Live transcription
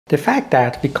The fact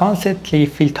that we constantly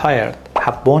feel tired,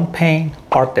 have bone pain,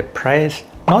 are depressed,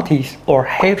 notice or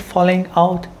hair falling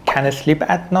out, can't sleep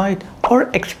at night, or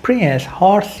experience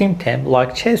heart symptoms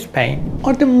like chest pain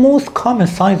are the most common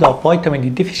signs of vitamin D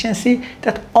deficiency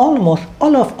that almost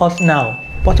all of us know.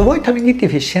 But vitamin D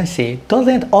deficiency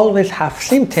doesn't always have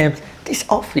symptoms this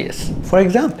obvious. For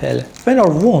example, when our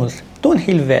wounds don't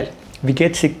heal well, we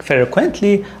get sick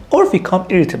frequently or become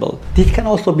irritable. These can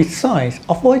also be signs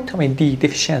of vitamin D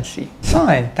deficiency.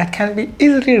 Signs that can be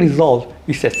easily resolved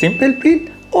with a simple pill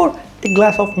or a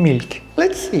glass of milk.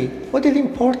 Let's see what is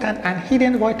important and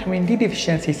hidden vitamin D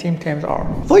deficiency symptoms are.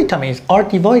 Vitamins are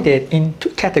divided in two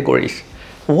categories: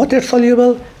 water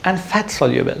soluble and fat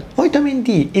soluble. Vitamin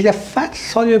D is a fat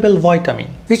soluble vitamin,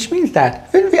 which means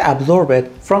that when we absorb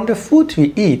it from the food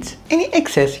we eat, any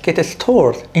excess gets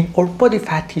stored in our body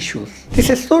fat tissues.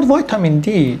 This stored vitamin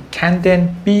D can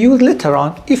then be used later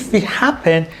on if we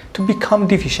happen to become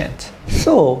deficient.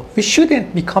 So we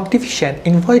shouldn't become deficient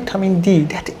in vitamin D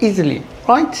that easily,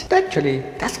 right? Actually,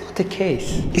 that's not the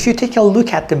case. If you take a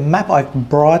look at the map I've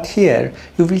brought here,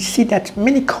 you will see that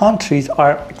many countries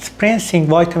are experiencing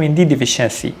vitamin D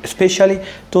deficiency, especially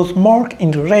those marked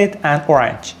in red and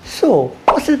orange. So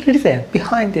what's the reason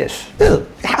behind this? Well,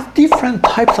 we have different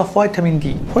types of vitamin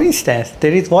D. For instance,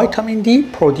 there is vitamin D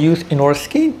produced in our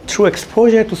skin through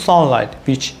exposure to sunlight,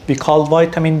 which we call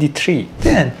vitamin D3.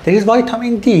 Then there is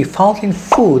vitamin D found in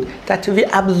food that we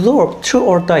absorb through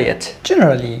our diet,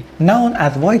 generally known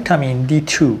as vitamin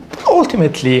D2.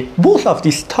 Ultimately, both of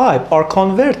these types are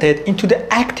converted into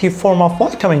the active form of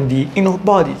vitamin D in our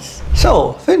bodies.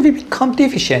 So, when we become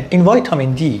deficient in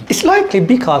vitamin D, it's likely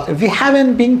because we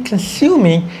haven't been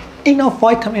consuming enough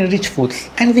vitamin-rich foods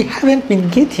and we haven't been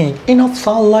getting enough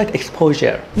sunlight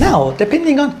exposure. Now,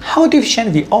 depending on how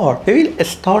deficient we are, we will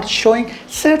start showing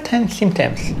certain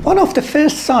symptoms. One of the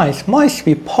first signs might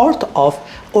be part of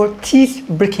our teeth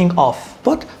breaking off.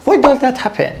 But why does that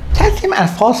happen? Calcium and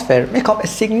phosphorus make up a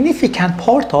significant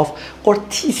part of our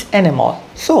teeth enamel.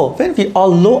 So when we are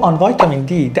low on vitamin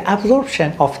D, the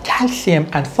absorption of calcium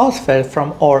and phosphorus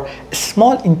from our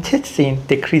small intestine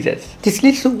decreases. This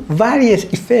leads to various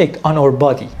effects on our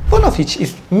body, one of which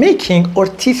is making our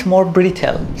teeth more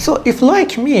brittle. So if,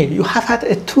 like me, you have had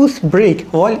a tooth break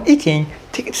while eating,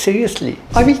 take it seriously.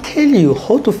 I will tell you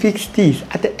how to fix this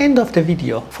at the end of the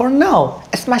video. For now,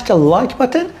 smash the like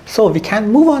button so we can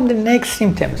move on to the next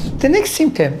symptoms. The next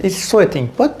symptom is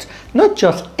sweating, but not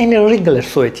just any regular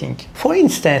sweating. For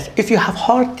instance, if you have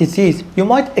heart disease, you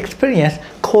might experience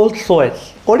cold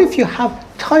sweats. Or if you have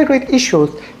thyroid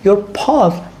issues, your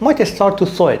palms might start to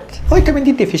sweat. Vitamin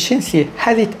D deficiency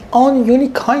has its own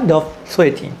unique kind of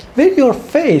sweating, where your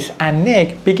face and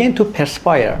neck begin to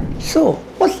perspire. So,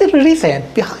 what's the reason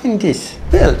behind this?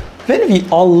 Well, when we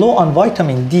are low on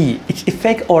vitamin D, it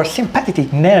affects our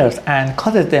sympathetic nerves and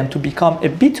causes them to become a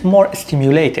bit more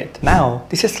stimulated. Now,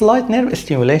 this slight nerve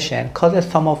stimulation causes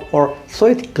some of our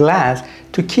sweat glands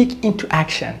to kick into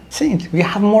action. Since we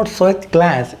have more sweat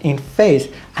glands in face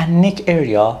and neck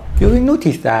area, you will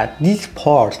notice that these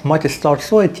parts might start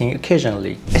sweating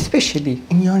occasionally, especially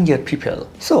in younger people.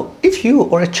 So if you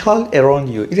or a child around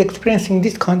you is experiencing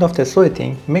this kind of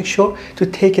sweating, make sure to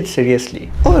take it seriously.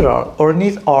 Overall, our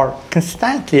knees are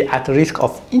constantly at risk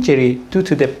of injury due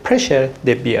to the pressure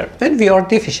they bear. When we are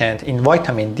deficient in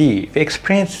vitamin D, we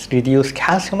experience reduced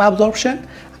calcium absorption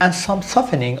and some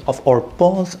softening of our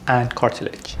bones and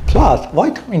cartilage. Plus,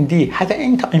 vitamin D has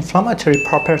anti-inflammatory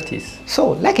properties,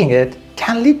 so lacking it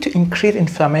can lead to increased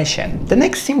inflammation. The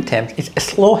next symptom is a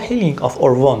slow healing of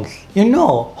our wounds. You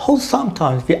know how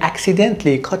sometimes we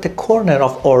accidentally cut the corner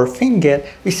of our finger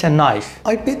with a knife.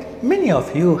 I bet many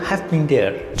of you have been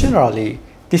there. Generally,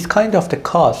 this kind of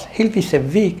cuts heal with a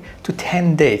week to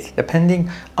 10 days, depending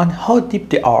on how deep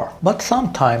they are. But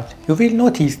sometimes you will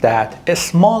notice that a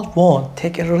small wound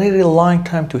takes a really long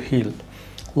time to heal.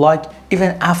 Like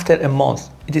even after a month,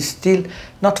 it is still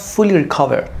not fully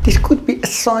recovered. This could be a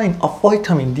sign of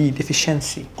vitamin D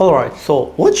deficiency. Alright,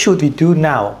 so what should we do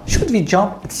now? Should we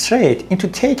jump straight into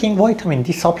taking vitamin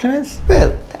D supplements?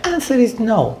 Well, the answer is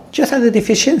no. Just as a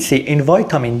deficiency in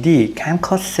vitamin D can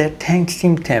cause certain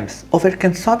symptoms,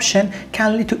 overconsumption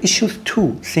can lead to issues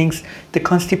too, since the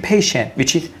constipation,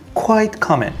 which is quite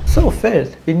common. So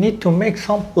first, we need to make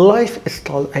some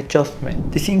lifestyle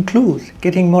adjustment. This includes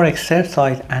getting more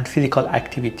exercise and physical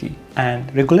activity,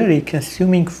 and regularly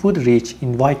consuming food rich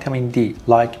in vitamin D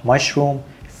like mushroom,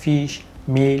 fish,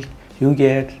 milk,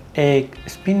 yogurt, egg,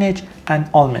 spinach, and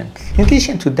almonds. In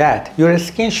addition to that, your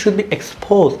skin should be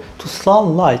exposed to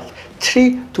sunlight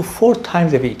 3 to 4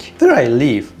 times a week. Where I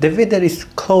live, the weather is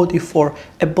cloudy for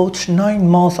about 9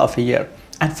 months of a year,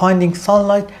 and finding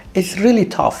sunlight is really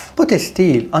tough. But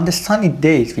still, on the sunny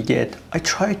days we get, I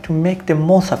try to make the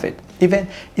most of it. Even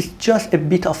it's just a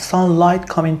bit of sunlight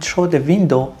coming through the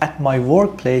window at my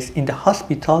workplace in the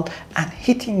hospital and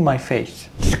hitting my face.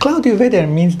 This cloudy weather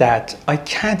means that I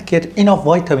can't get enough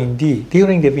vitamin D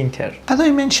during the winter. As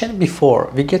I mentioned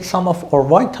before, we get some of our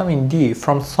vitamin D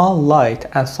from sunlight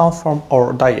and some from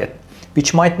our diet,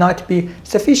 which might not be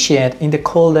sufficient in the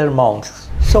colder months.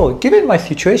 So, given my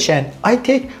situation, I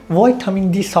take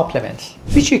vitamin D supplements,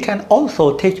 which you can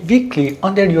also take weekly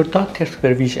under your doctor's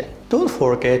supervision. Don't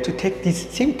forget to take these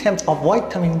symptoms of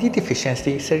vitamin D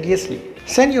deficiency seriously.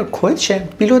 Send your question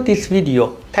below this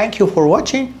video. Thank you for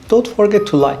watching. Don't forget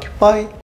to like. Bye.